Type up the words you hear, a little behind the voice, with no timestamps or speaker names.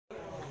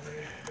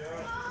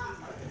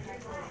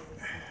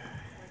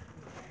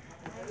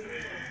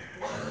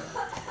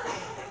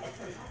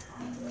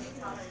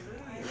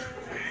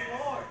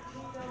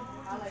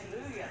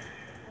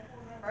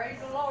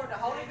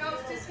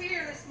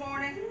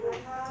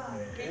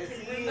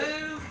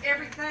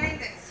everything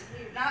that's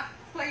not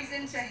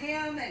pleasing to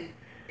Him, and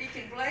He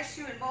can bless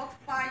you and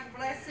multiply your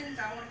blessings,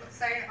 I want to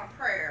say a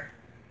prayer.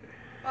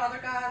 Father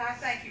God, I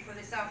thank you for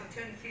this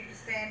opportunity to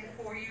stand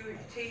before you and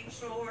to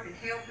teach, Lord, and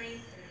help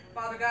me,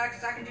 Father God,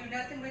 because I can do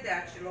nothing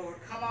without you, Lord.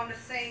 Come on the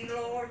scene,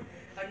 Lord.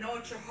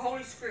 Anoint your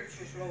holy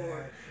scriptures,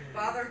 Lord.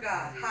 Father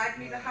God, hide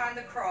me behind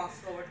the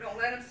cross, Lord. Don't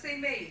let them see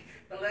me,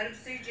 but let them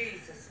see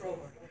Jesus, Lord.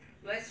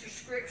 Bless your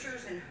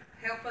scriptures and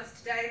help us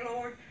today,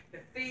 Lord, to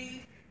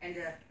feed and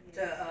to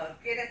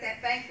get at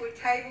that banquet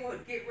table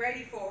and get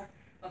ready for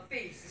a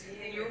feast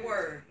in your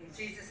word. In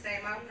Jesus'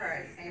 name I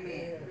pray.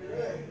 Amen.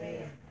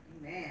 Amen.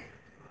 Amen.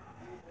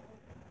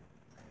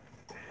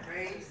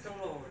 Praise the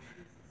Lord.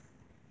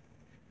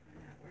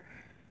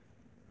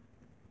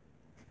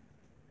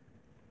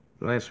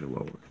 Bless the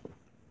Lord.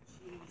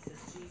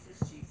 Jesus, Jesus,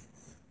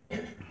 Jesus.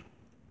 Let me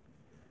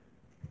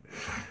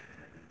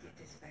get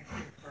this back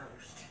here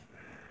first.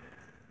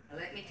 Now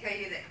let me tell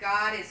you that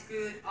God is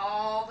good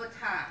all the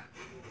time.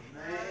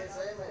 Amen.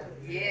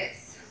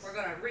 Yes. We're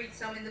going to read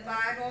some in the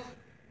Bible,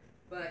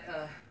 but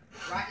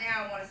right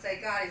now I want to say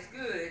God is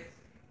good.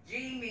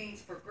 G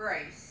means for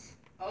grace.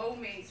 O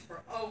means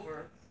for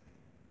over.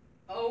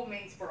 O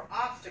means for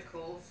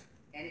obstacles,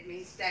 and it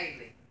means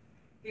daily.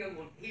 He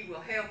will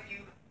help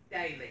you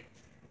daily.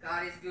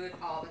 God is good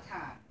all the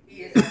time.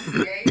 He is our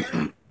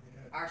creator,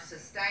 our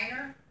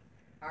sustainer,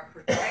 our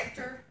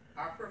protector,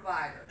 our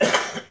provider,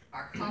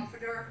 our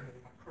comforter,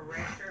 our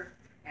corrector,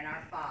 and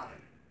our Father.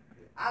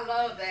 I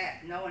love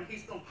that, knowing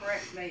He's going to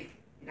correct me.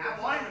 And I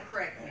want Him to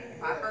correct me.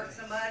 If I hurt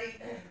somebody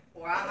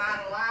or I'm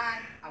out of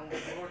line, I want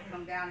the Lord to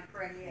come down and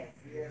correct me.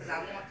 Because I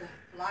want the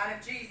light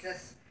of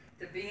Jesus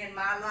to be in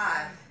my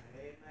life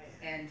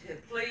and to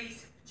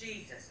please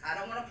Jesus. I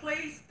don't want to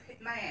please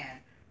man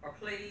or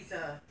please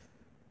the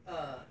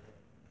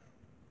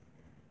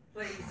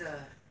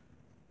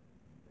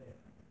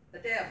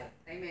devil.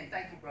 Amen.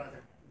 Thank you,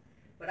 brother.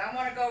 But I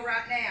want to go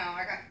right now.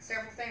 I got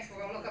several things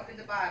we're going to look up in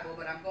the Bible,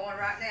 but I'm going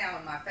right now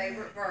in my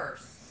favorite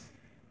verse,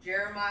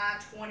 Jeremiah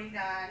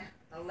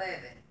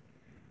 29:11.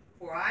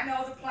 For I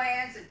know the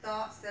plans and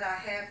thoughts that I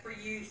have for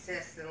you,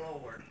 says the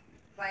Lord.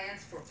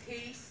 Plans for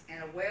peace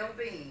and a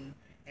well-being,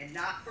 and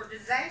not for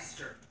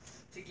disaster,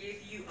 to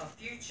give you a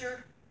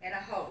future and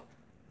a hope.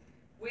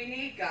 We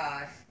need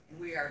God, and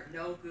we are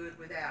no good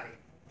without Him.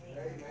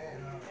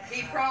 Amen.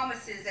 He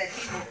promises that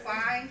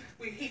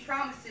He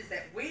promises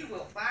that we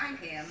will find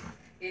Him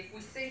if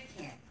we seek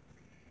Him.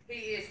 He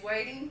is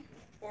waiting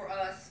for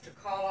us to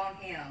call on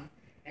Him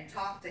and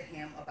talk to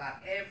Him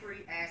about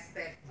every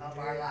aspect of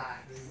our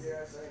lives.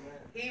 Yes, amen.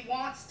 He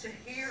wants to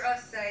hear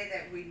us say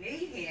that we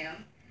need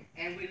Him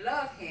and we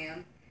love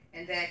Him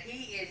and that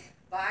He is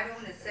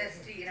vital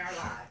necessity in our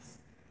lives.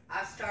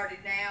 I've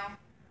started now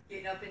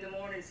getting up in the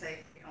morning and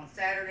say, on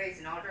Saturdays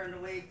and all during the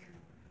week,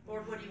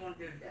 Lord, what do you want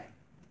to do today?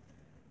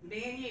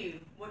 Me and you,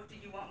 what do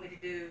you want me to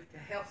do to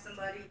help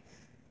somebody,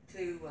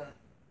 to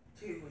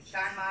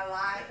shine my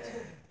light,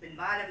 to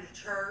invite them to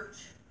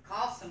church,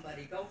 call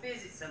somebody, go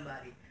visit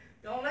somebody.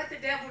 Don't let the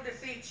devil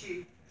defeat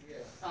you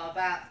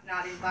about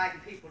not inviting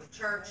people to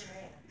church.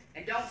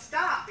 And don't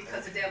stop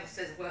because the devil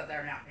says, well,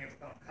 they're not never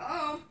going to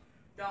come.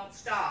 Don't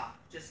stop.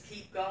 Just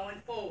keep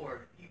going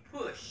forward. You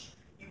push.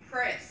 You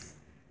press.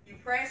 You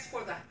press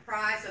for the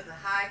prize of the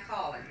high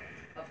calling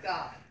of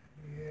God.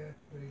 Yes,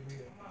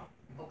 amen.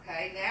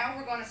 Okay, now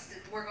we're gonna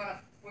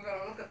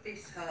look up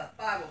these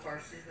Bible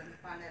verses. Let me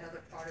find that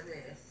other part of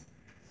this.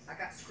 I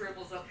got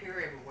scribbles up here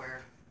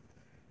everywhere.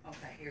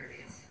 Okay, here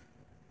it is.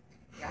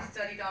 Yeah, I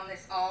studied on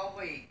this all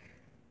week.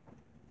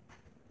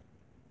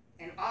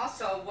 And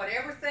also,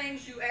 whatever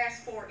things you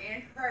ask for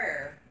in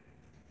prayer,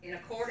 in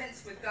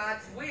accordance with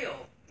God's will,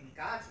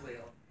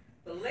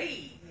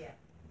 believe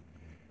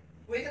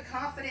with a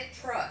confident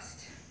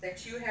trust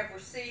that you have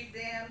received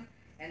them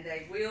and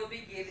they will be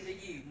given to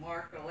you.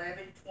 Mark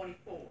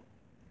 11:24.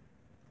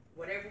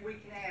 Whatever we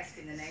can ask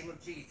in the name of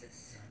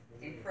Jesus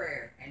in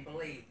prayer and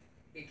believe,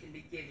 it can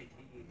be given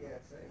to you.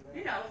 Yes, amen.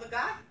 You know,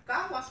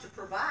 God wants to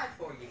provide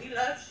for you. He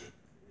loves you.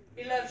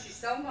 He loves you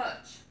so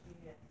much.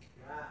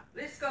 Right.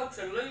 Let's go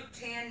to Luke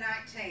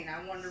 10:19.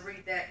 I wanted to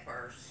read that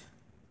verse.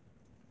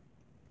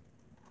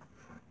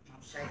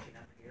 I'm shaking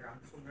up here. I'm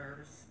so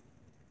nervous.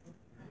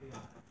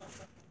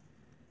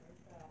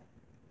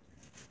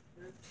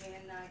 Luke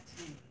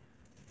 10:19.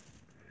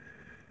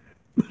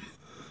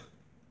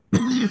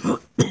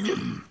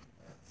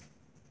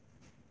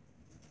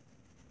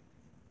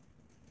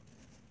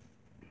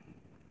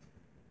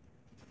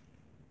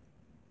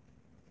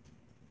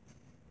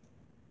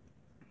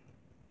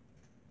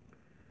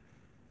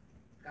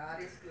 God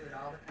is good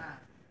all the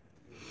time.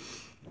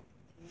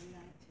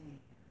 10:19.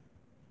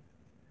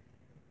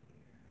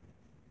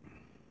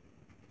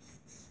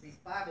 These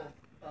Bible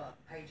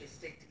pages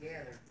stick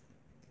together,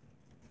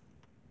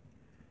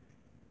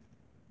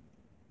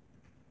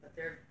 but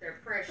they're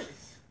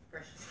precious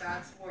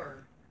God's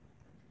word.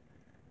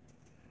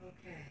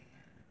 Okay.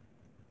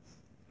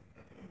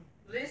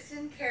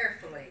 Listen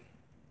carefully.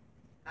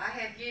 I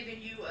have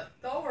given you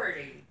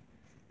authority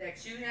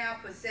that you now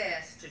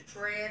possess to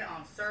tread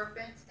on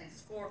serpents and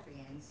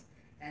scorpions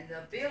and the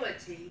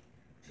ability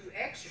to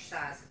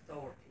exercise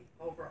authority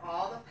over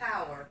all the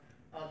power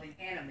of the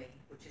enemy,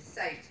 which is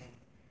Satan,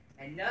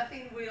 and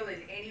nothing will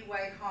in any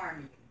way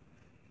harm you.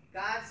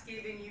 God's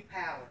given you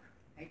power.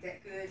 Ain't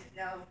that good?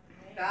 No.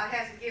 God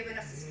hasn't given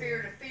us a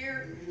spirit of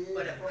fear,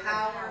 but of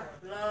power,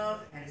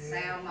 love, and a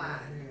sound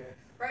mind.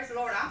 Praise the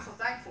Lord. I'm so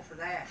thankful for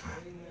that.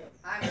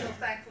 I'm so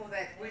thankful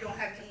that we don't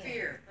have to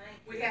fear.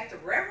 We have to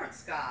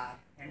reverence God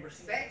and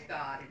respect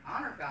God and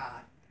honor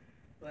God.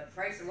 But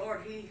praise the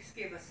Lord, He's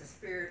given us a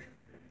spirit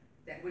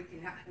that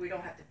we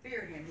don't have to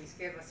fear Him. He's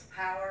given us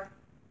power,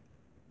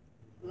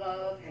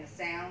 love, and a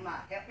sound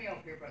mind. Help me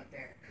over here, Brother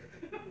Derek.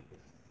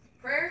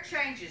 Prayer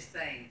changes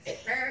things.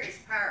 Prayer is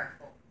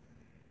powerful.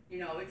 You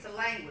know, it's a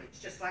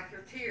language, just like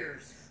your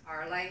tears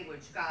are a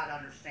language God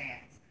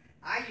understands.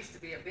 I used to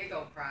be a big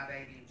old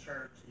crybaby in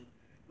church, and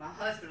my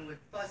husband would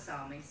fuss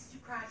on me. He said, "You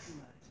cry too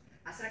much."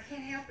 I said, "I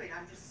can't help it.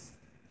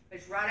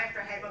 It's right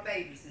after I had my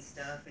babies and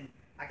stuff, and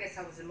I guess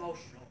I was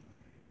emotional."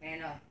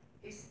 And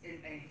he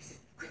said,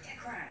 "Quit that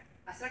crying."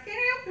 I said, "I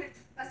can't help it."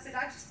 I said,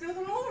 "I just feel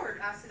the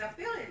Lord." I said, "I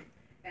feel Him."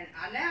 And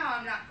now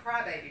I'm not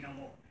crybaby no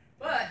more.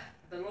 But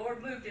the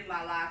Lord moved in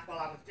my life while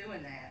I was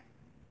doing that.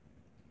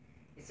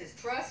 It says,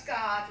 "Trust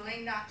God,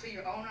 lean not to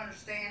your own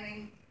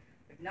understanding,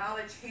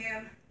 acknowledge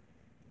Him,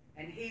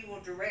 and He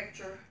will direct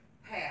your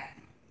path.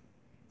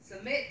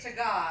 Submit to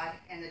God,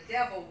 and the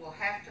devil will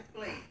have to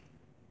flee.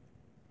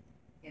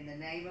 In the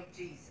name of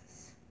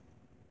Jesus."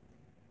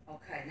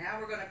 Okay, now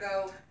we're going to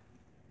go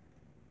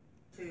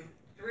to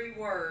 3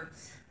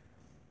 words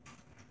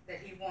that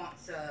He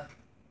wants.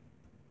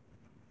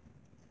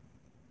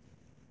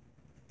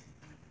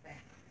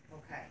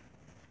 Okay.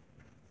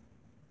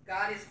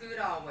 God is good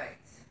always.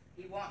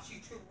 He wants you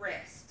to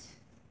rest.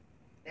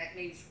 That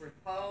means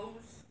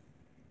repose,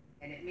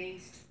 and it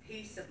means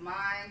peace of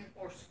mind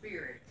or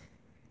spirit.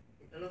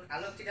 I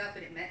looked it up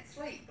and it meant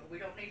sleep, but we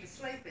don't need to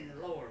sleep in the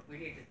Lord. We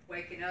need to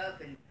waken up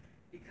and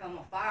become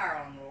a fire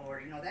on the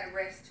Lord. You know, that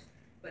rest,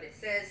 but it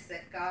says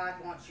that God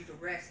wants you to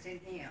rest in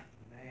Him.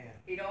 Man.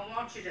 He don't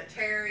want you to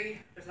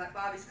tarry, just like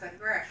Bobby's cutting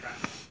grass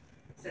right now,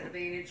 instead of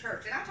being in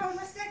church. And I told him,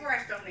 I said, "That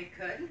grass don't need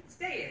cutting, it's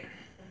dead."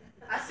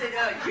 I said,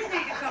 "You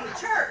need to come to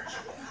church."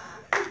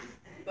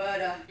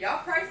 But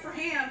y'all pray for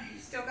him.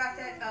 He's still got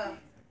that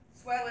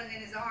swelling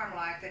in his arm,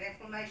 like that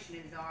inflammation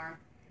in his arm.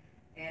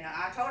 And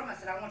I told him, I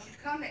said, "I want you to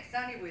come next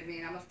Sunday with me,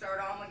 and I'm going to start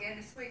on him again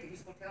this week." And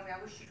he's going to tell me, "I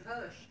wish you'd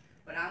hush."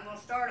 But I'm going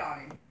to start on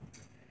him.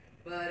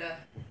 But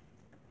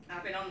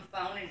I've been on the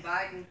phone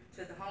inviting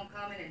to the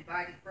homecoming,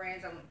 invited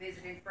friends. I went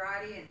visiting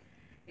Friday and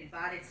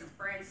invited some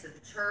friends to the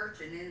church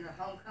and then the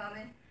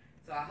homecoming.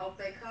 So I hope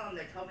they come.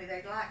 They told me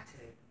they'd like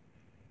to.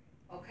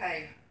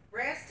 Okay,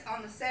 rest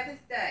on the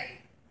 7th day.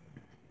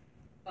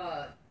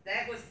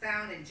 That was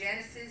found in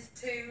Genesis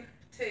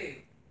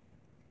 2:2.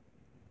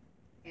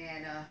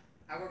 And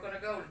we're going to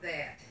go to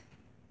that.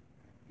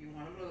 If you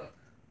want to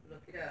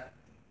look it up.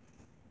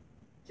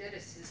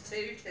 Genesis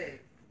 2:2.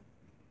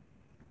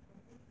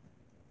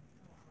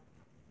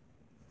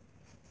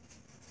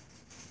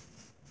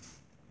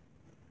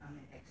 I'm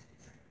in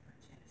Exodus right from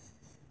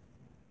Genesis.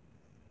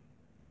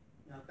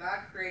 Now,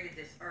 God created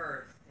this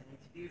earth, and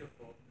it's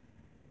beautiful.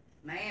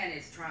 Man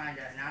is trying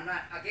to, and I'm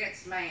not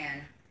against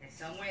man, and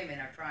some women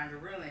are trying to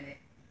ruin it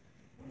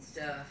and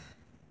stuff.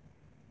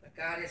 But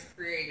God has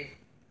created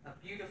a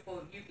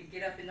beautiful, you can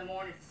get up in the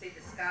morning to see the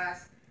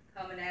skies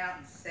coming out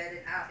and set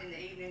it out in the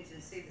evenings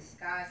and see the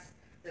skies,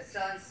 the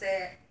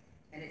sunset,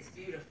 and it's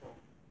beautiful.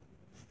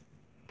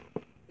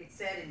 It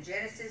said in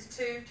Genesis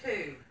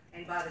 2:2,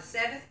 "And by the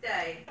 7th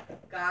day,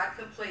 God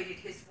completed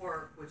His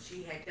work which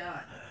He had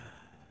done.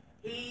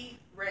 He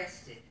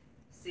rested,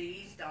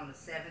 ceased on the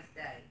 7th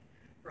day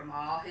from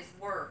all His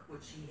work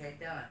which He had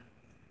done."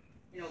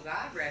 You know,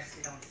 God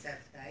rested on the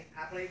 7th day.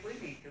 I believe we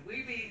need to.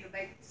 We need to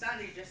make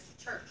Sunday just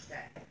a church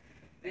day.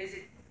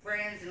 Visit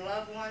friends and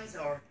loved ones,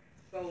 or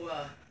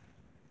go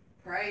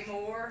pray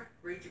more,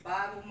 read your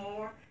Bible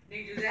more. You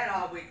need to do that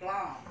all week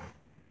long.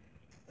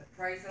 But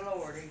praise the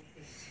Lord,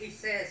 He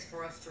says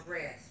for us to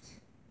rest.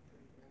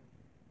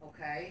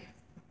 Okay?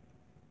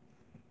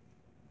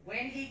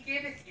 When He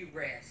giveth you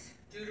rest,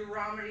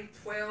 Deuteronomy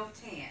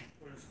 12:10.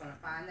 We're just going to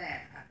find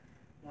that. I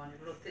wanted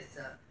to look this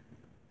up.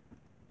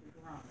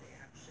 Deuteronomy,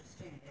 I was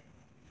just in it.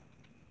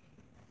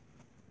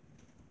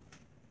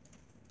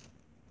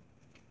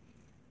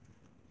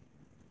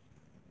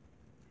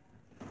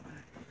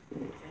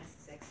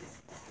 Genesis,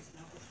 Exodus,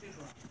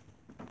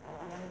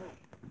 Deuteronomy.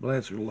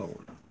 Bless your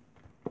Lord.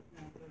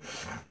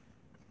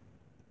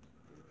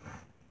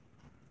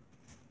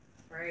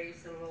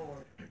 Praise the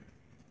Lord.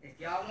 If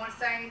y'all want to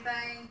say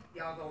anything,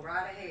 y'all go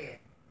right ahead.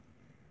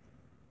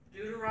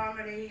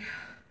 Deuteronomy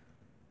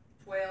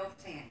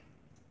 12:10.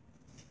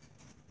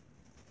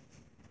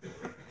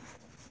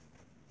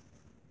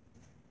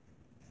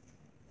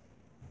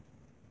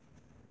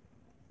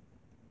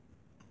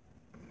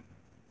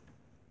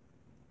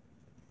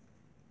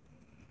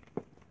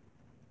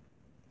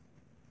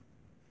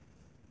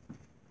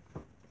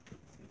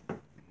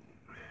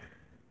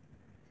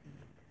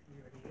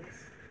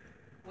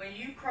 When when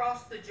you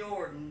cross the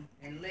Jordan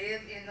and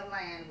live in the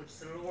land which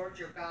the Lord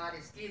your God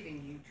is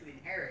giving you to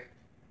inherit,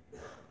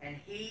 and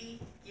he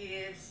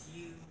gives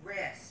you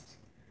rest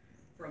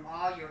from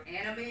all your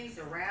enemies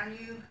around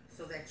you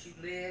so that you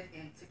live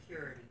in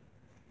security.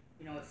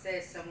 You know, it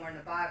says somewhere in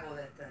the Bible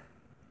that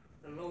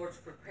the Lord's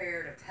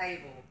prepared a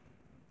table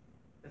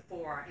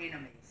before our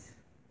enemies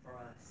for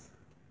us.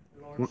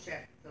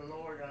 The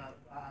Lord,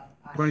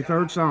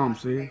 23rd Psalm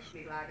says, makes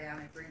me lie down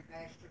in green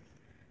pastures.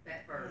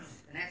 That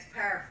verse, and that's a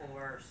powerful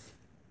verse.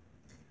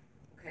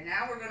 Okay,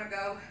 now we're going to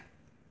go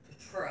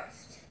to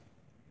trust.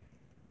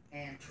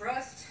 And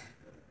trust,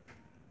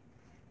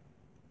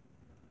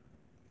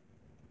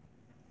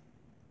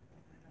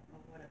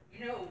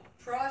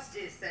 trust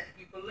is that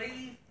you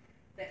believe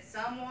that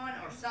someone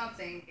or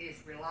something is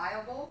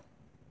reliable,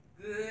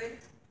 good,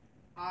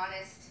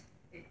 honest,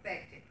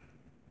 effective.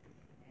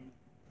 And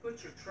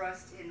put your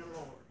trust in the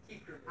Lord.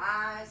 Keep your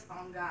eyes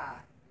on God.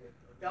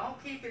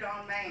 Don't keep it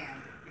on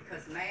man,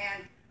 because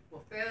man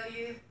will fail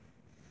you.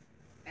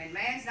 And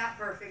man's not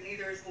perfect,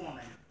 neither is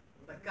woman.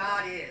 But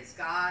God is.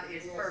 God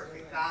is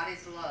perfect. God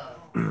is love.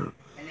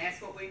 And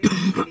that's what we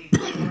need. We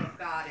need more of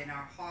God in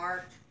our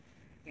heart,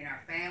 in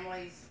our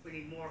families. We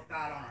need more of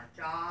God on our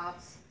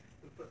jobs.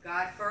 We put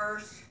God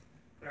first,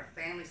 put our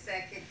family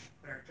second,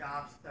 put our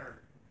jobs third.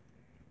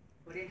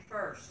 Put Him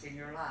first in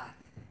your life.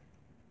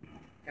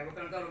 Okay, we're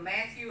going to go to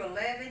Matthew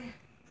 11,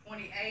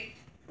 28,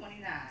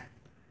 29.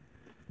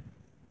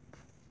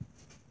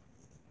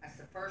 That's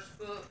the first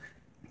book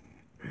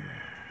in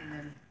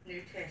the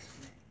New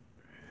Testament.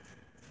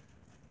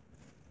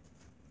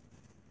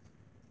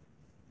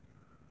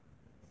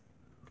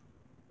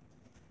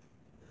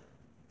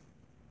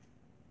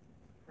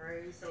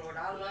 Praise the Lord.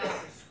 I love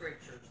the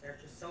scriptures. They're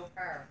just so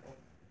powerful.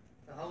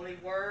 The Holy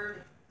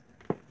Word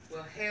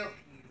will help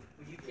you.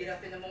 When you get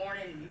up in the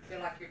morning and you feel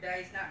like your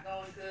day's not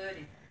going good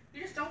and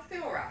you just don't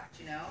feel right,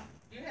 you know.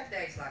 You have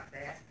days like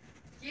that.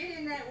 Get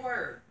in that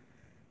Word.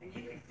 And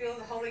you can feel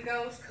the Holy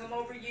Ghost come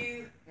over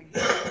you, and He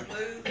will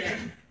remove that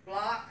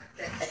block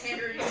that's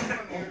hindering you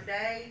from your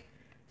day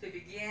to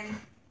begin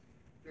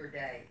your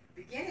day.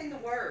 Begin in the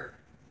Word.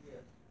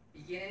 Yes.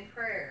 Begin in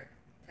prayer.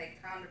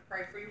 Take time to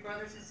pray for your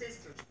brothers and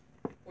sisters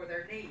for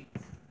their needs.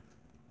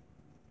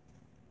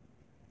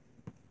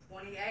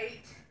 28,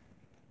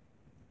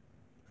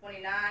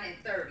 29, and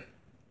 30.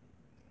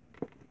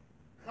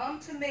 Come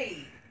to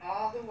me,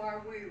 all who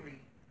are weary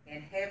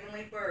and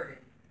heavily burdened.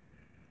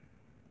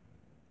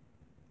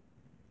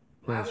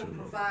 I will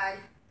provide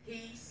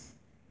peace,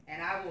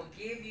 and I will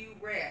give you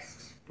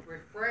rest,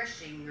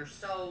 refreshing your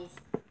souls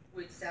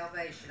with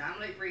salvation. I'm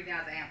going to read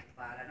out the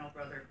Amplified. I know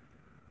Brother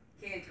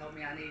Ken told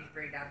me I needed to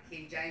read out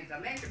King James. I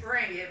meant to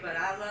bring it, but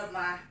I love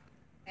my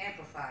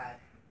Amplified.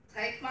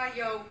 Take my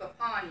yoke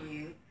upon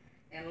you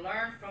and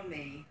learn from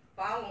me,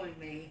 following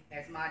me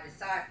as my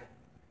disciple.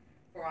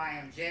 For I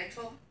am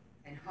gentle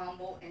and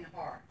humble in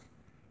heart,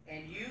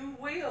 and you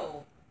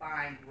will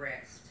find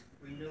rest,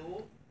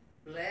 renewal,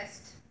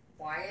 blessed,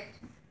 quiet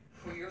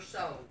for your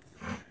souls.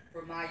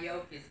 For my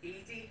yoke is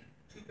easy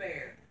to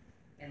bear,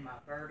 and my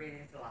burden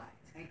is light.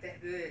 Ain't that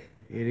good?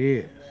 It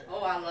is. Oh,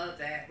 I love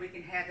that. We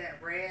can have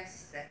that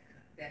rest,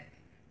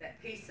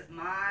 that peace of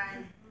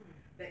mind,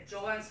 that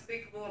joy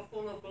unspeakable and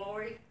full of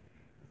glory.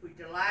 If we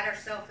delight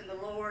ourselves in the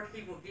Lord,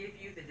 He will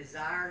give you the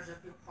desires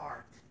of your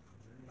heart.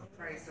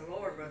 Praise the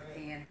Lord, Brother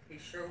Ken. He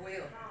sure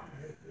will.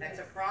 That's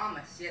a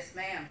promise. Yes,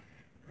 ma'am.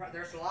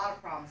 There's a lot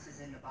of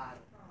promises in the Bible,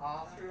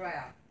 all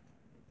throughout.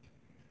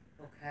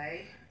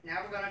 Okay, now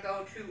we're going to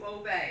go to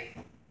obey.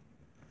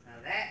 Now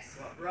that's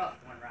a rough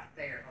one right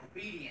there,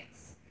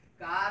 obedience.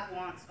 God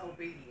wants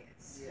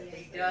obedience. Yes.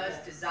 He does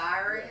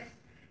desire it.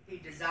 He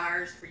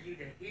desires for you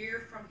to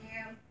hear from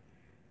Him,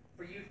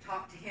 for you to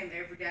talk to Him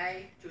every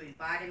day, to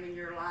invite Him in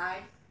your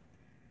life,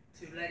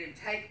 to let Him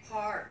take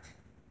part.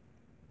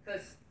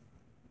 Because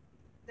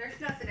there's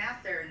nothing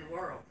out there in the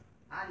world.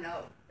 I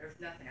know there's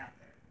nothing out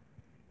there.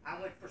 I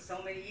went for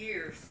so many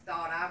years,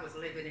 thought I was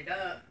living it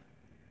up,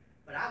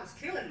 but I was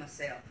killing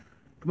myself.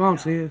 Come on,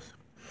 sis.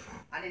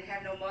 I didn't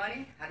have no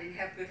money. I didn't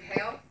have good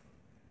health.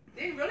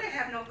 Didn't really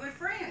have no good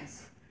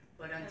friends.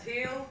 But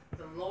until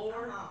the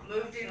Lord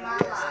moved in my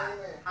life,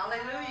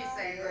 hallelujah,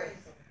 Savior,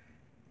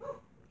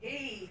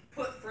 He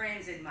put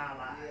friends in my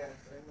life.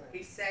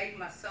 He saved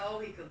my soul.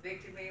 He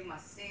convicted me of my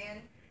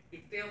sin. He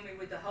filled me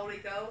with the Holy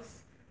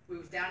Ghost. We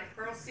was down at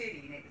Pearl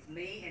City, and it was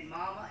me and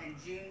Mama and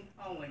June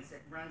Owens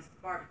that runs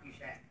the barbecue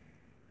shack.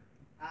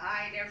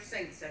 I ain't never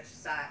seen such a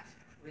sight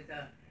with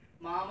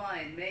Mama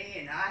and me,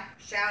 and I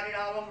shouted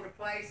all over the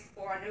place.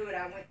 Before I knew it,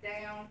 I went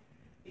down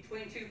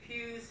between two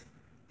pews.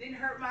 Didn't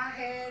hurt my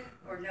head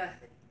or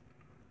nothing.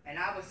 And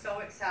I was so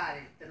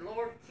excited. The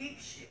Lord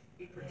keeps you.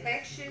 He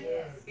protects you.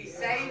 He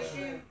saves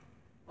you.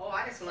 Oh,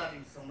 I just love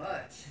Him so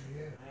much.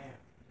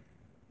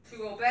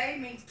 To obey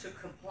means to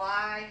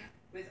comply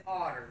with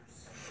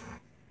orders.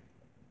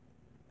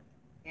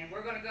 And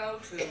we're going to go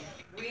to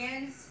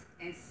winds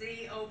and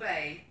see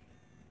obey,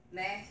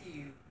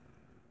 Matthew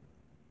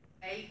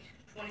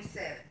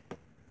 8:27.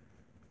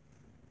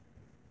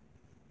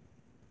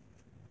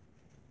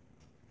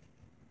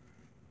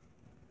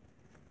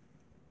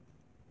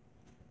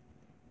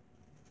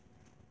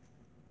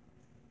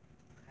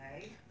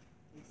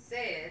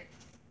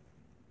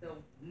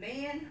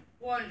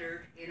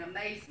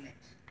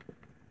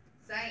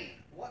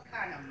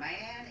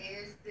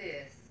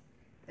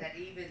 that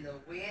even the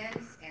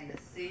winds and the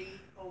sea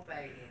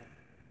obey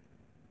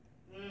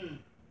him.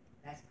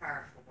 That's a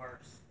powerful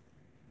verse.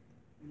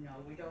 You know,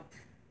 we don't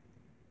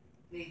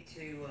need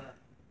to,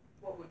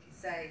 what would you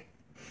say,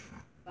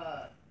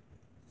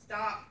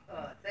 stop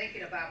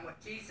thinking about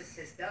what Jesus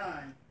has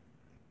done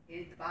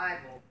in the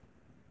Bible.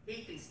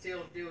 He can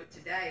still do it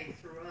today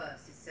through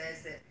us. It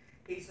says that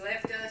he's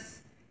left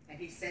us and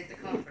he sent the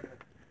Comforter.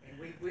 And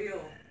we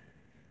will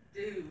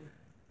do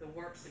the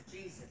works of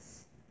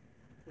Jesus.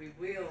 We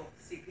will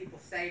see people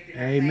saved in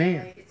our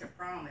family. It's a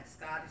promise.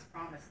 God has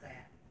promised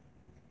that.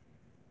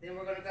 Then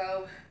we're going to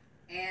go,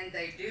 and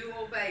they do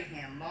obey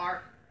him.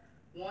 Mark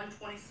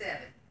 1:27.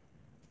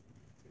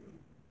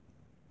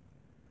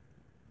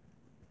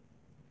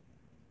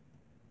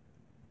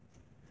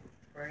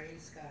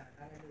 Praise God.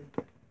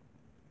 Hallelujah.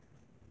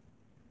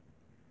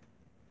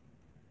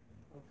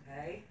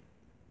 Okay.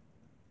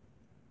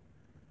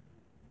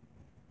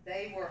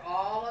 They were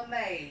all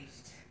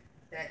amazed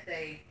that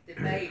they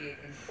debated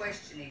and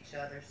questioned each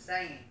other,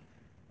 saying,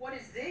 "What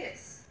is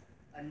this?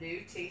 A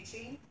new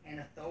teaching and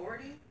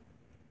authority?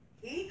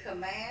 He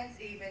commands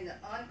even the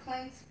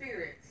unclean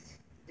spirits,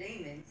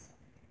 demons,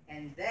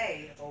 and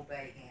they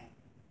obey him."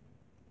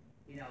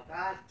 You know,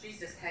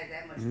 Jesus had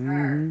that much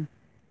power.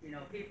 You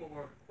know, people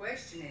were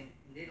questioning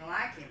and didn't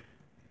like him.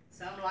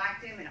 Some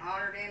liked him and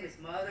honored him, his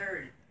mother,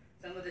 and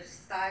some of the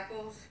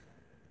disciples.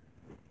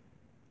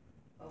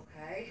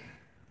 Okay,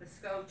 let's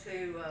go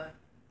to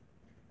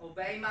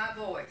obey my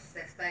voice.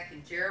 That's back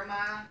in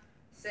Jeremiah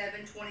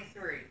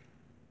 7:23.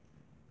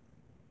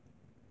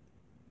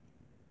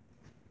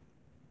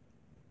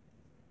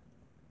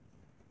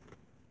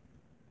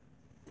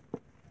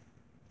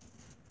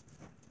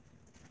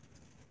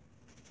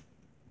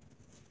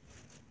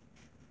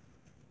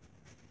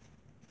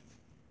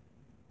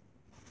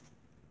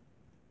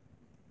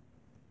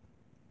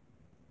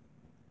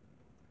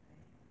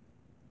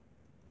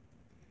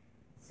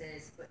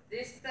 Says, "But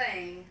this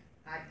thing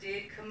I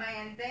did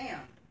command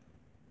them.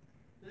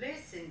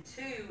 Listen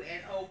to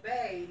and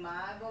obey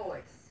my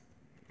voice,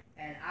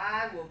 and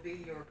I will be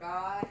your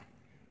God,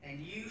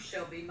 and you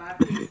shall be my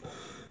people,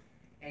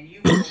 and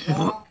you will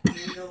walk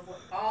in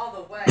all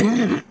the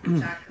ways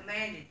which I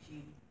commanded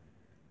you,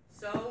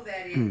 so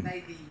that it may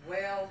be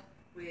well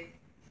with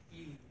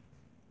you."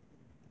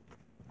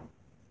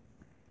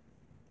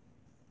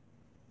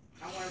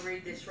 I want to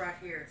read this right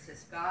here. It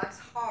says,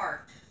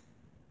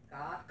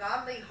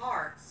 godly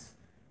hearts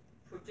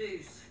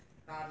produce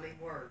godly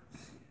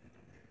words.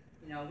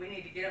 You know, we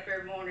need to get up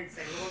every morning and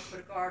say, "Lord, put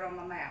a guard on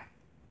my mouth.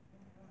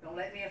 Don't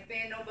let me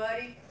offend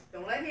nobody.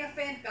 Don't let me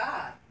offend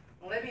God.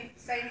 Don't let me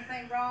say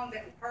anything wrong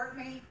that will hurt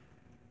me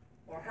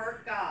or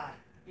hurt God."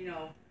 You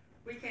know,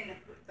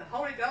 the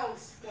Holy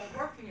Ghost won't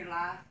work in your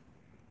life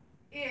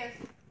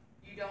if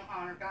you don't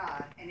honor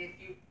God and if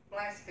you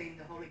blaspheme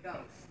the Holy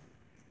Ghost.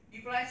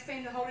 You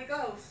blaspheme the Holy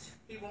Ghost,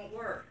 he won't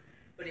work.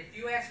 But if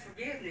you ask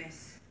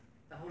forgiveness,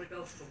 the Holy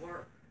Ghost will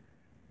work.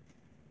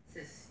 It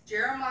says,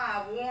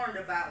 Jeremiah warned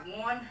about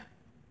one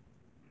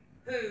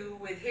who,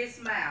 with his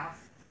mouth,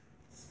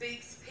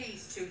 speaks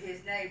peace to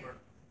his neighbor,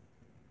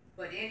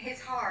 but in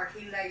his heart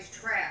he lays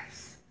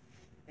traps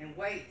and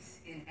waits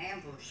in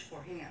ambush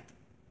for him.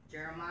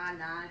 Jeremiah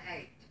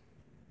 9:8.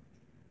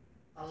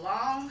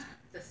 Along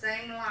the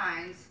same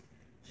lines,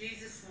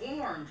 Jesus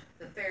warned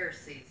the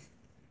Pharisees,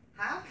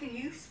 "How can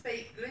you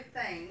speak good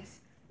things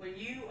when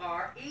you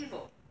are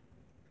evil?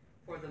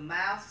 For the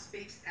mouth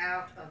speaks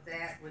out of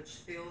that which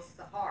fills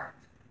the heart."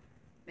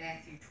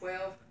 Matthew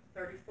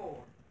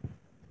 12:34.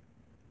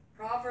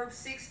 Proverbs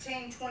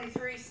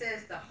 16:23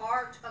 says, "The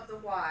heart of the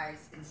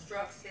wise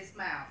instructs his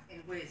mouth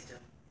in wisdom,"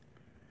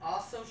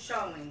 also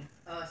showing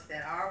us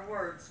that our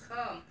words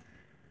come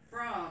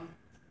from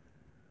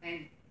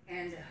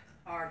and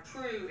are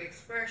true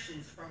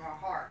expressions from our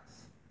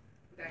hearts.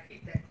 We've got to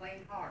keep that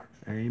clean heart.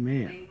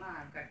 Amen. Clean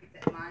mind. We've got to keep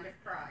that mind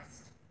of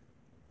Christ.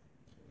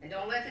 And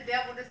don't let the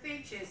devil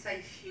defeat you and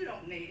say, "You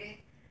don't need it.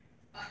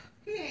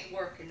 He ain't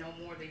working no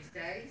more these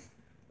days."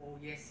 Oh,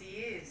 yes,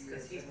 he is,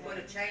 because he's put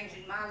a change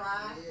in my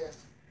life,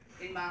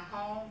 in my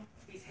home.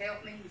 He's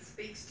helped me. He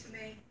speaks to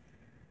me.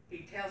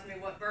 He tells me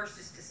what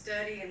verses to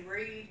study and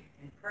read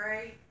and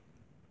pray.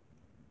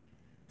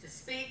 To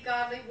speak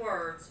godly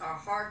words, our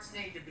hearts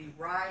need to be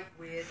right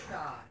with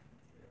God.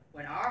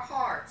 When our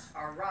hearts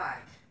are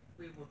right,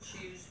 we will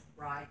choose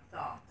right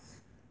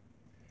thoughts,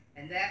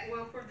 and that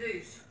will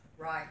produce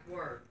right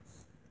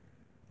words.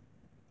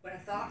 When a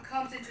thought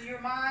comes into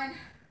your mind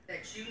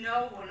that you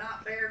know will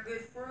not bear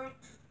good fruit,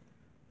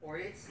 or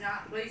it's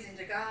not pleasing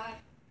to God,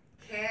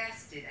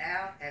 cast it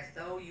out as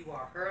though you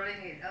are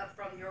hurling it up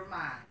from your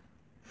mind.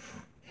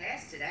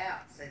 Cast it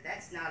out. Say,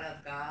 "That's not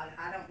of God.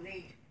 I don't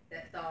need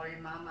that thought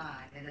in my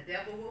mind." And the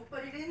devil will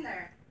put it in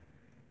there.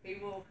 He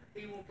will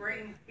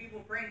bring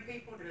people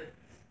to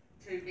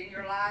in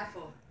your life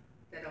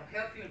that'll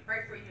help you and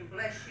pray for you and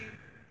bless you.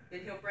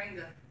 Then he'll bring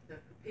the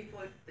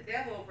people. The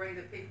devil will bring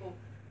the people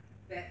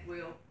that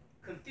will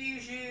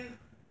confuse you,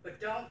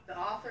 but don't. The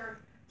author,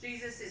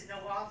 Jesus, is no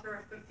author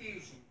of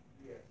confusion.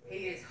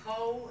 He is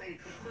whole and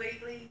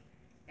completely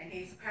and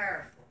he's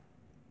powerful.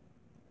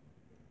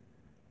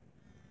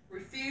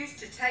 Refuse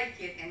to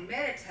take it and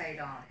meditate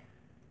on it,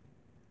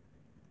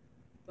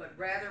 but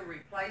rather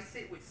replace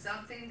it with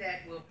something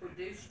that will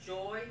produce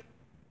joy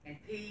and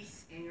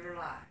peace in your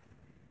life.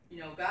 You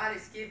know, God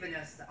has given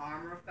us the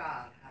armor of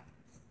God.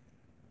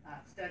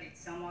 I've studied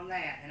some on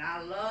that, and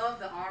I love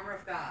the armor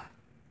of God.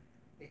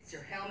 It's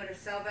your helmet of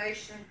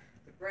salvation,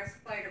 the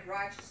breastplate of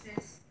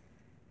righteousness,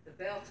 the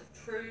belt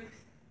of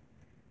truth.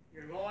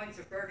 Your loins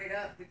are girded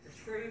up with the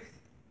truth.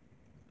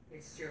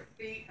 It's your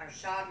feet are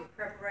shod with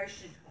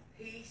preparation of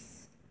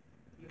peace.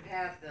 You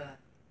have the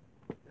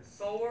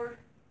sword.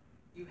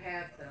 You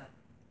have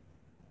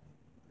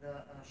the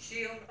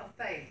shield of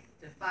faith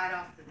to fight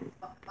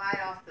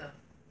off the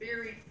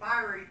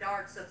fiery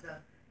darts of the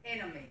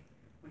enemy.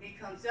 When he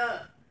comes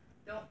up,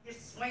 don't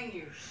just swing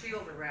your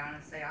shield around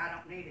and say, "I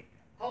don't need it."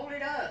 Hold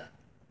it up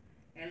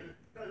and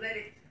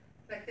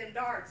let them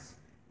darts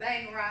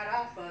bang right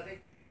off of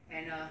it,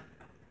 and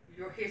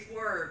his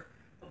word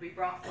will be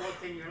brought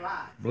forth in your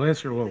life.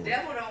 Bless her, Lord. The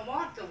devil don't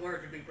want the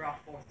word to be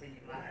brought forth in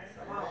your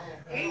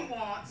life. He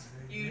wants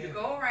you to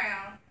go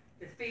around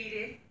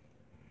defeated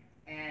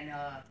and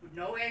with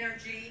no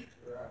energy.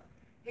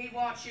 He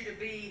wants you to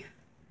be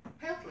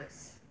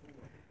helpless.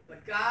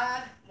 But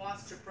God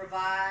wants to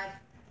provide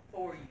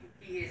for you.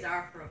 He is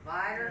our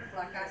provider,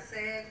 like I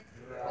said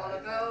a while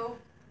ago.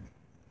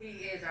 He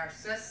is our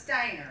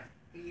sustainer.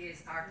 He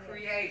is our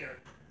creator.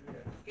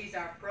 He's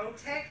our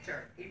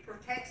protector. He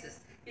protects us.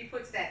 He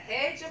puts that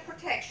hedge of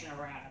protection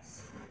around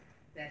us.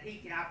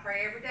 I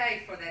pray every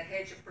day for that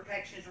hedge of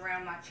protections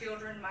around my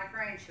children, my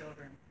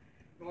grandchildren.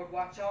 Lord,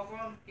 watch over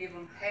them, give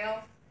them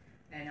health,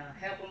 and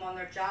help them on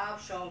their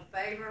jobs, show them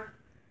favor.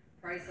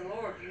 Praise the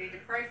Lord. You need to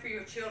pray for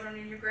your children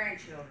and your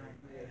grandchildren.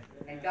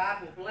 And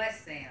God will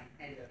bless them.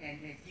 And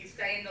if you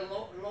stay in the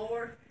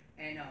Lord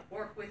and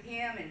work with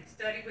Him and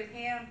study with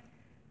Him,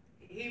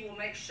 He will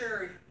make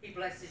sure He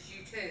blesses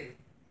you too.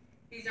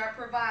 He's our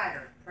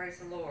provider. Praise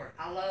the Lord.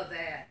 I love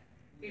that.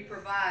 He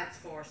provides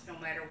for us no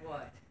matter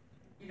what.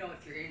 You know,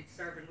 if you're in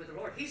serving with the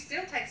Lord, He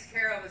still takes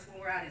care of us when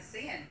we're out in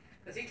sin,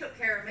 because He took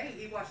care of me.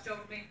 He watched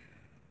over me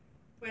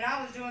when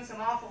I was doing some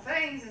awful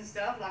things and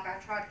stuff, like I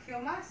tried to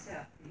kill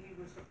myself. He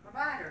was the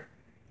provider.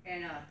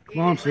 And He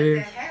didn't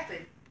let that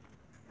happen.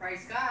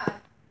 Praise God.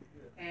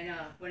 And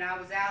when I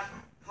was out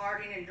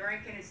partying and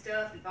drinking and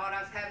stuff and thought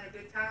I was having a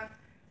good time,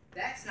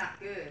 that's not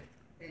good.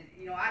 And,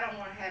 you know, I don't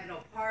want to have no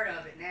part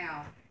of it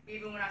now.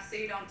 Even when I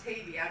see it on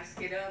TV, I just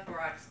get up or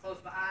I just close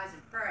my eyes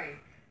and pray.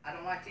 I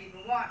don't like to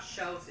even watch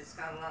shows that's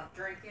got a lot of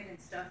drinking and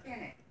stuff in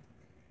it.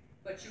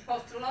 But you're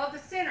supposed to love the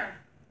sinner.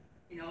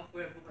 You know,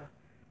 if a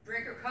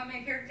drinker come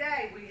in here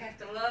today, we have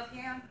to love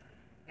him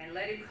and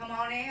let him come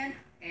on in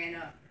and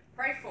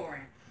pray for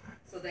him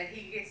so that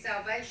he gets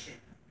salvation.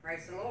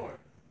 Praise the Lord.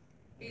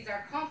 He's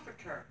our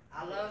comforter.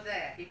 I love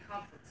that. He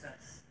comforts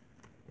us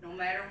no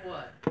matter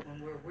what. When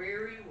we're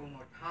weary, when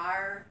we're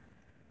tired,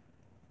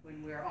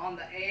 when we're on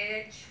the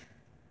edge,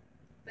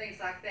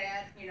 things like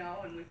that, you know,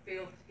 and we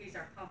feel He's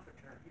our comforter.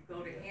 You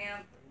go to Him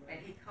and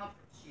He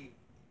comforts you.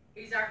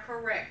 He's our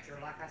corrector,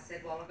 like I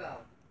said a while ago.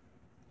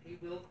 He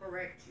will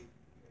correct you.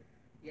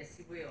 Yes,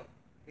 He will.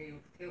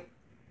 He'll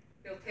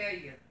tell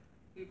you.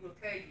 He will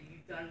tell you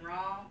you've done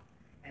wrong,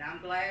 and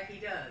I'm glad He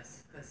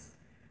does, because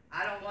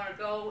I don't want to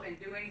go and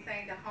do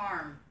anything to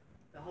harm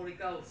the Holy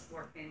Ghost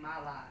working in my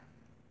life.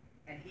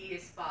 And He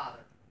is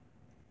Father.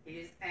 He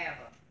is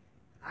Abba.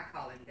 I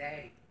call Him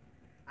Daddy.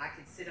 I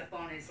can sit up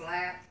on His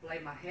lap, lay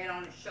my head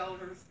on His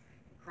shoulders,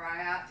 and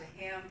cry out to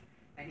Him,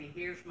 and He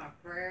hears my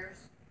prayers.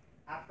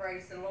 I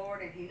praise the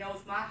Lord, and He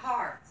knows my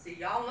heart. See,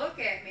 y'all look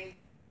at me,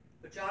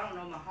 but y'all don't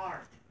know my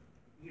heart.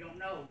 You don't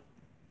know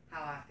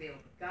how I feel,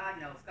 but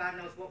God knows. God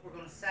knows what we're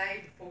going to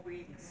say before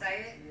we even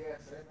say it.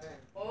 Yes, amen.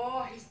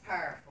 Oh, He's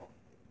powerful.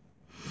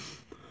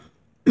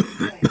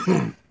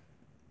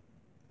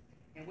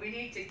 And we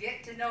need to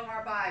get to know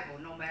our Bible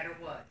no matter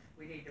what.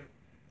 We need to.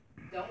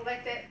 Don't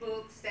let that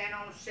book stand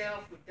on a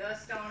shelf with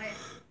dust on it.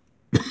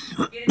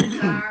 Get a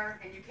desire,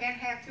 and you can't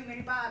have too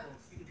many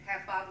Bibles. You can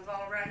have Bibles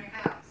all around your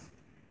house.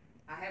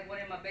 I have one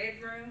in my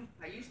bedroom.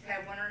 I used to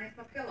have one underneath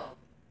my pillow.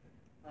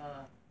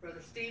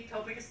 Brother Steve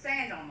told me to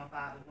stand on my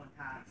Bible one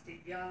time.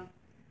 Steve Young,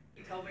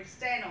 he told me to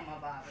stand on my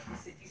Bible. He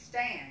said, "You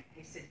stand."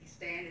 He said, "You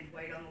stand and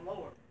wait on the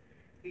Lord."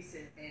 He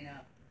said, and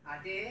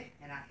I did,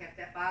 and I kept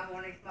that Bible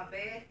underneath my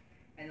bed,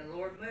 and the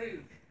Lord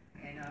moved.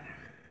 And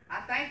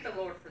I thank the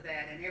Lord for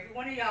that. And every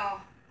one of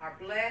y'all are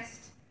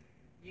blessed.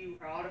 You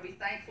ought to be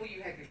thankful.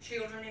 You have your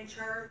children in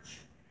church.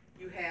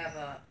 You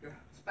have your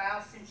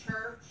spouse in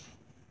church.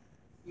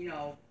 You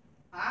know,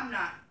 I'm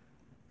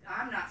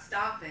not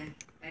stopping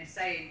and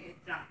saying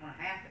it's not going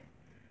to happen,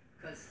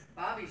 because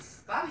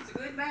Bobby's a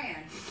good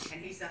man,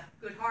 and he's a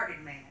good-hearted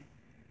man.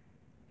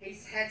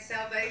 He's had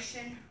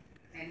salvation,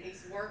 and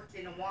he's worked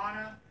in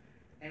Awana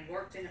and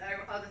worked in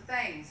other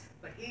things,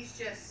 but he's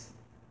just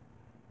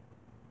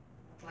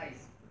lazy.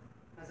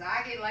 Because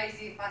I get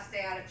lazy if I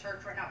stay out of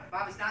church right now. But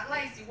Bobby's not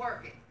lazy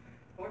working.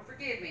 Lord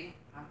forgive me.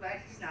 I'm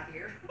glad he's not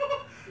here.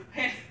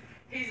 And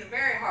he's a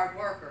very hard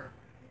worker.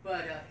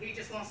 But he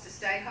just wants to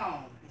stay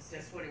home.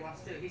 That's what he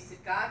wants to do. He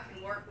said, God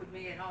can work with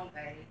me at home,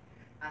 Patty.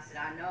 I said,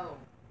 I know.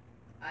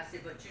 I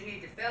said, but you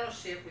need to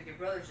fellowship with your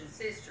brothers and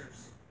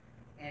sisters.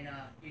 And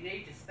you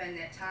need to spend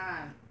that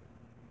time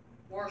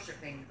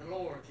worshiping the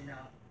Lord, you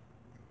know.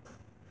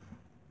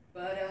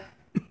 But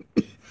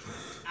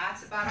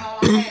that's about all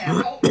I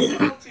have. Oh, let's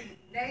go to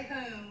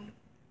Nahum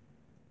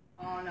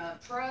on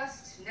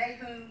Trust,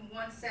 Nahum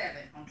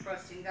 1:7 on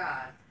trusting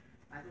God.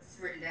 It's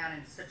written down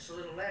in such a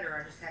little letter,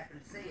 I just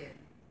happened to see it.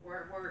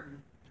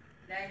 Word.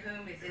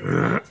 Nahum is in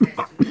the Old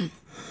Testament.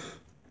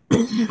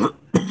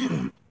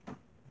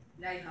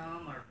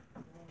 Nahum or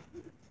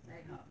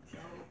Nahum.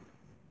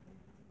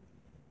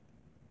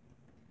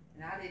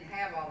 And I didn't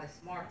have all this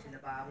marked in the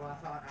Bible. I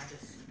thought I'd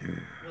just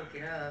look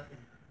it up. And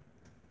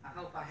I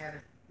hope I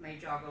haven't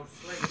made y'all go to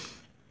sleep.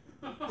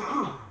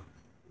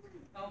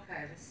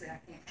 Okay, let's see. I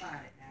can't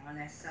find it now, and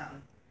that's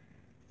something.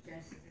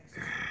 Genesis,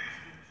 Exodus,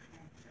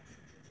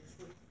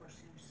 First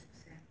Kings,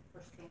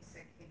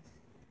 Second Kings,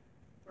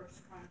 First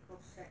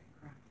Chronicles, Second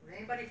Chronicles.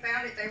 Anybody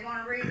found it? They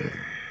want to read it?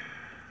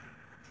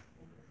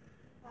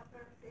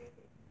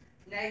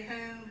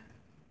 Nahum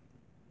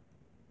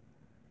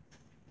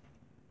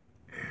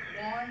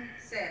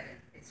 1:7.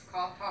 It's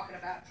called talking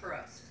about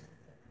trust.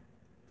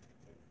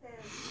 It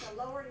says, the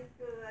Lord is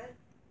good,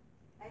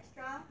 a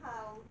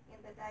stronghold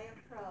in the day of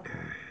trouble,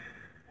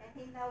 and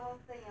he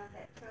knoweth them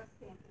that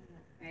trust in him.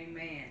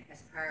 Amen.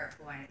 That's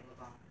powerful, ain't it,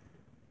 Levon?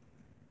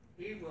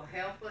 He will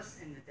help us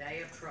in the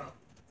day of trouble.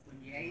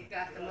 When you ain't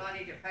got the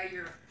money to pay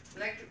your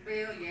electric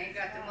bill, you ain't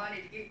got the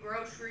money to get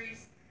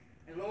groceries,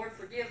 and Lord,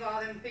 forgive all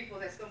them people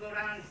that's going to go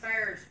down to the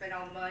fair and spend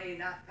all the money and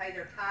not pay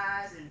their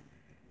tithes and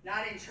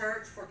not in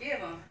church. Forgive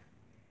them.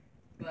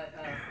 But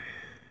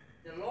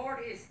the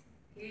Lord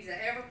He's an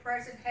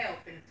ever-present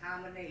help in a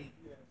time of need.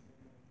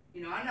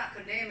 You know, I'm not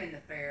condemning the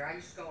fair. I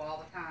used to go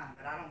all the time,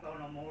 but I don't go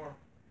no more.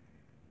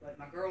 But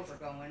my girls are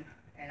going,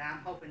 and I'm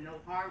hoping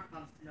no harm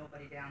comes to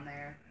nobody down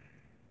there.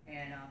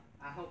 And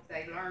I hope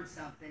they learn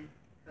something,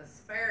 because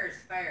fair is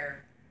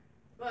fair.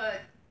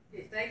 But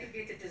if they could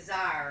get the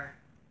desire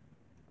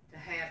to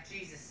have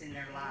Jesus in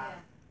their life.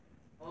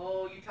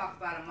 Oh, you talk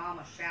about a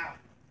mama shouting.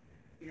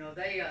 You know,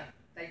 they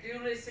do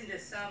listen to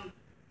some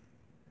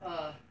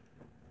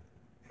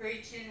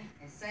preaching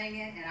and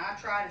singing, and I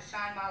try to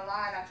shine my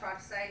light.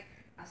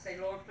 I say,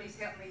 Lord, please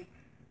help me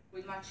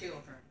with my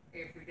children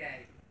every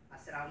day. I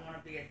said, I want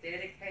to be a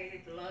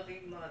dedicated,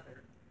 loving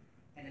mother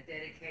and a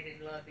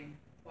dedicated, loving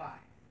wife.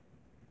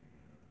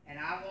 And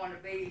I want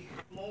to be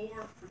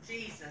more for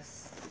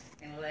Jesus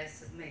and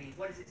less of me.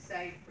 What does it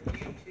say for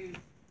you to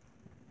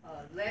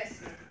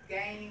less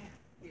gain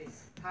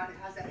is,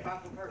 how's that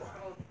Bible verse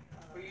called?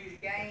 For you to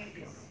gain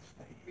is,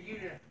 for you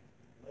to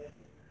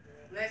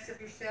less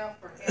of yourself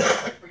for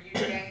him, for you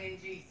to gain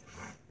in Jesus.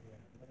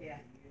 Yeah.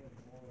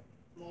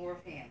 More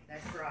of him.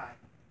 That's right.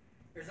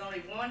 There's only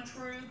one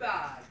true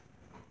God,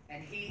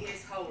 and he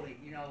is holy.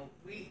 You know,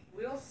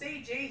 we'll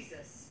see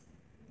Jesus.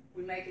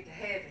 We make it to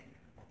heaven.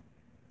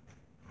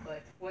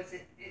 But what's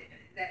it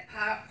that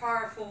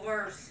powerful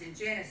verse in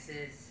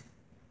Genesis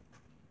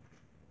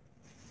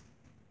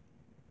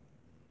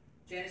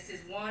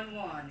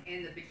 1:1,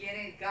 in the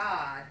beginning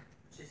God,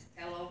 which is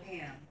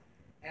Elohim,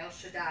 El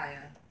Shaddai,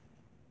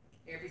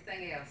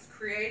 everything else,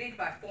 created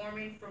by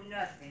forming from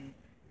nothing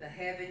the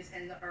heavens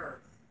and the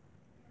earth.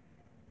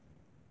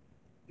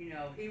 You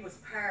know, he was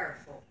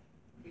powerful.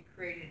 He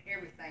created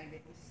everything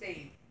that we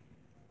see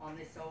on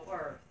this old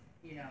earth.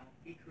 You know,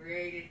 he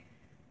created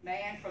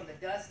man from the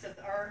dust of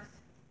the earth,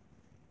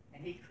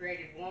 and he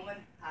created woman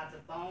out of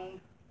the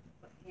bone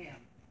of him,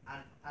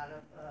 out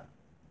of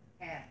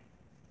Adam.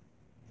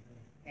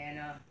 And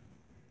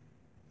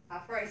I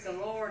praise the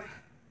Lord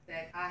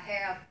that I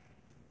have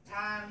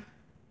time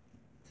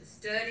to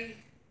study,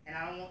 and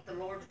I want the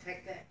Lord to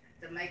take that,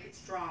 to make it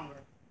stronger,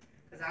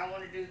 because I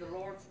want to do the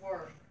Lord's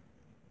work.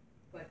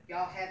 But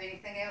y'all have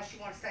anything else you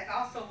want to say?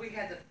 Also, we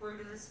have the fruit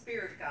of the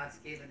Spirit God's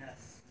given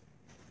us.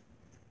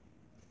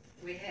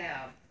 We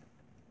have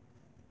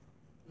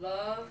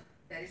love,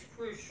 that is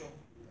crucial.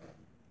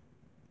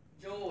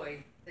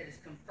 Joy, that is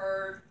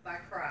conferred by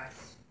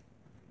Christ.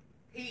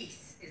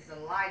 Peace is the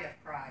light of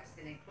Christ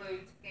and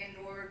includes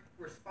inward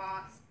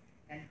response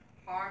and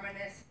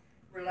harmonious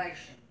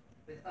relation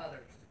with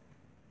others.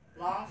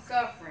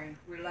 Long-suffering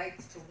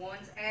relates to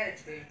one's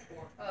attitude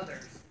toward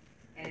others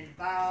and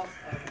involves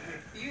a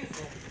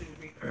refusal to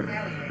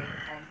retaliate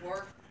on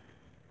work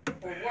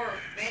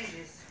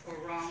vengeance for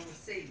wrong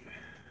received.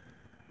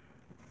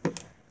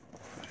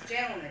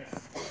 Gentleness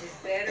is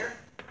better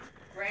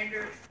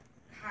rendered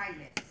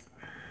kindness.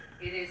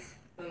 It is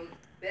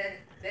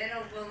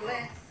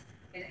benevolence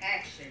in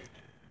action,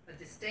 a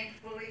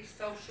distinctly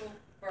social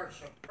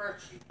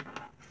virtue.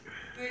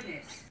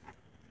 Goodness,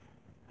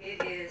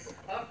 it is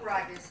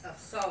uprightness of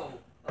soul,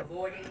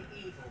 avoiding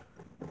evil,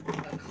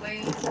 a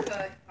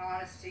clean-cut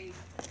honesty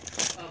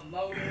of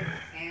motive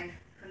and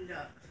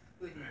conduct.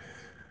 Goodness.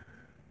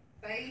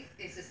 Faith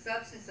is the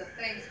substance of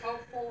things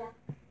hoped for,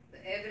 the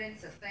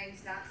evidence of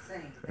things not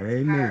seen. That's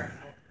Amen.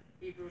 powerful.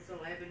 Hebrews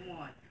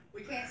 11:1.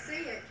 We can't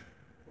see it,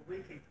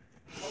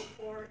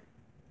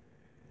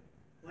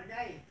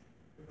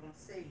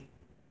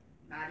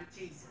 body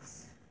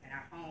Jesus in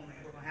our home,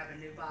 and we're going to have a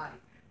new body.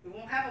 We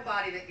won't have a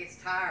body that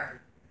gets tired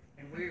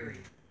and weary,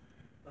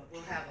 but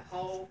we'll have a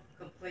whole,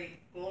 complete,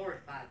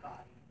 glorified body.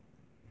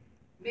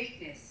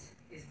 Meekness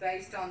is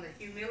based on the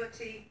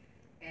humility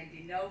and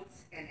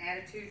denotes an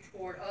attitude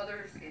toward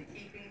others in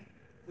keeping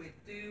with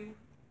due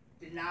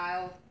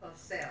denial of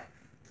self.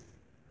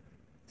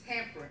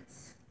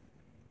 Temperance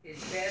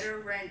is better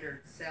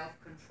rendered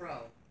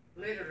self-control,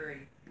 literally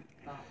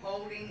a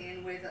holding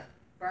in with a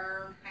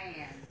firm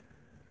hand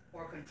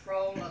or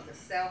control of the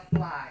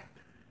self-life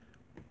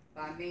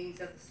by means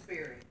of the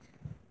Spirit.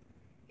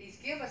 He's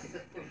given us the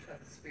fruit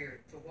of the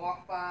Spirit to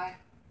walk by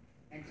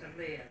and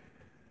to live.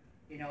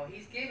 You know,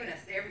 He's given us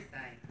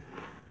everything.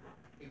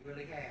 He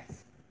really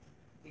has.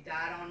 He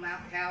died on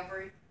Mount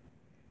Calvary.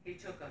 He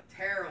took a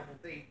terrible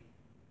beating.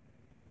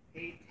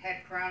 He had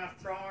a crown of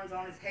thorns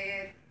on his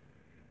head.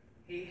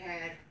 He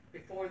had,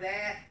 before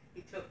that,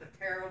 he took a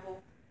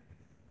terrible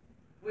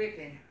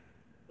whipping,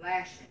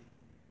 lashing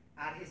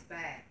out of his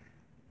back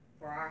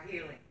for our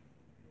healing.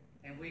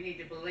 And we need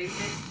to believe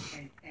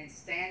it and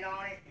stand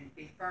on it and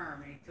be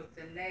firm. And he took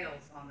them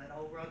nails on that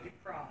old rugged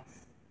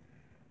cross.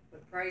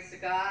 But praise to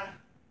God,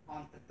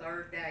 on the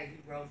third day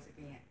he rose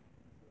again.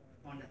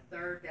 On the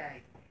third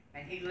day.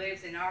 And he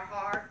lives in our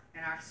heart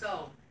and our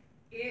soul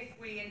if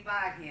we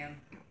invite him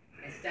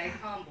and stay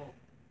humble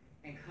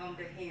and come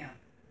to him.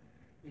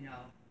 You know,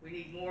 we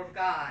need more of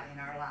God in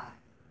our life.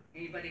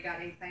 Anybody got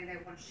anything they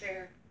want to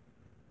share?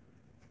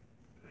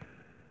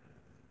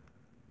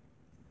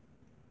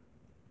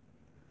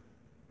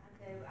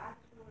 I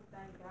just want to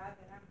thank God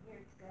that I'm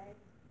here today.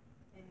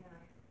 And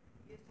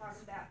you was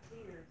talking about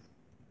tears.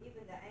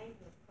 Even the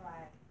angels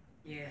cried.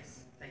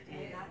 Yes, they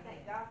did. And I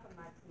thank God for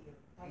my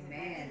tears.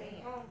 Amen. It makes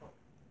me humble.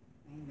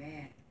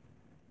 Amen.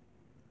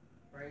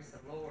 Praise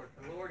the Lord.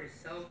 The Lord is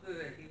so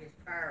good. He is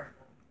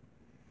powerful.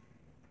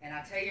 And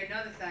I'll tell you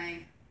another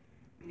thing.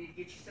 You need to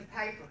get you some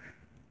paper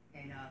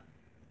and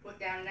put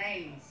down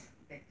names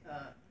that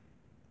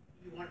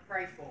you want to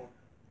pray for.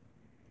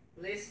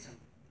 List them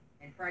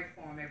and pray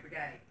for them every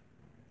day.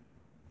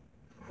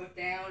 Put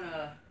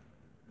down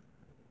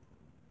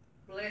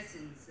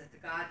blessings that the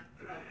God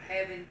of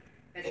heaven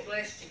has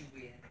blessed you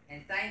with,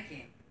 and thank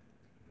him.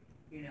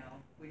 You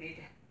know, we need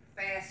to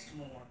fast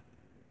more.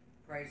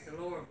 Praise the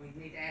Lord. We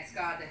need to ask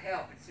God to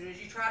help. As soon as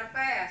you try to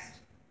fast,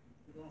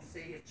 you're going to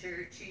see a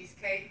cherry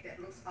cheesecake that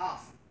looks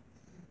awesome.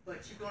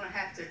 But you're going to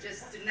have to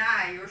just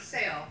deny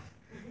yourself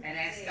and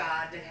ask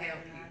God to help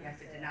you. You have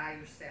to deny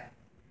yourself.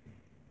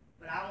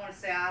 But I want to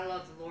say I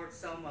love the Lord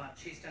so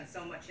much. He's done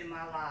so much in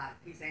my life.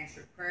 He's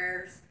answered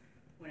prayers.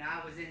 When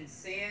I was in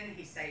sin,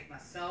 he saved my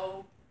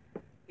soul.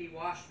 He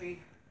washed me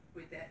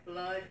with that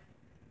blood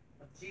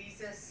of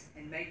Jesus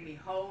and made me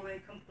whole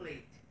and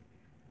complete.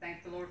 I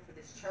thank the Lord for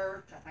this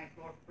church. I thank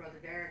the Lord for Brother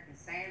Derek and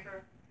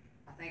Sandra.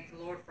 I thank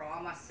the Lord for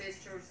all my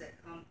sisters that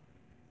come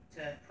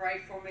to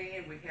pray for me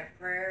and we have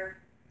prayer.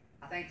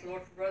 I thank the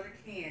Lord for Brother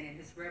Ken and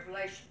his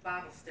Revelation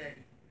Bible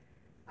study.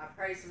 I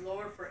praise the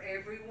Lord for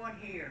everyone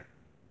here,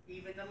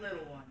 even the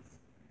little ones.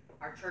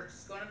 Our church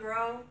is going to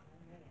grow.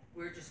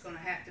 We're just going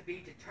to have to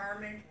be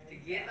determined to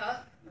get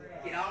up,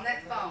 get on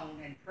that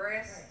phone and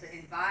press to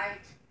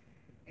invite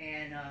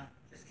and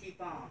just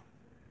keep on.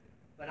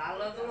 But I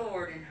love the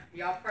Lord, and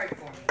y'all pray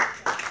for me.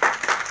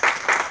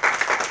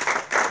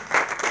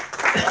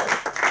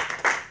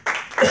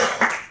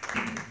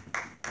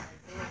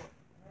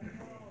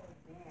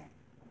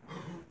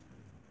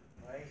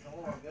 Praise the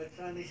Lord. Good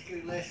Sunday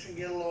school lesson.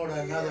 Give the Lord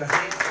another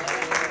hand. Praise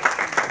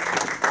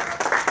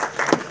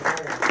the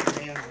Lord.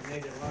 Amen. We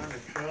need to learn to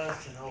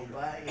trust and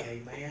obey.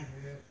 Amen.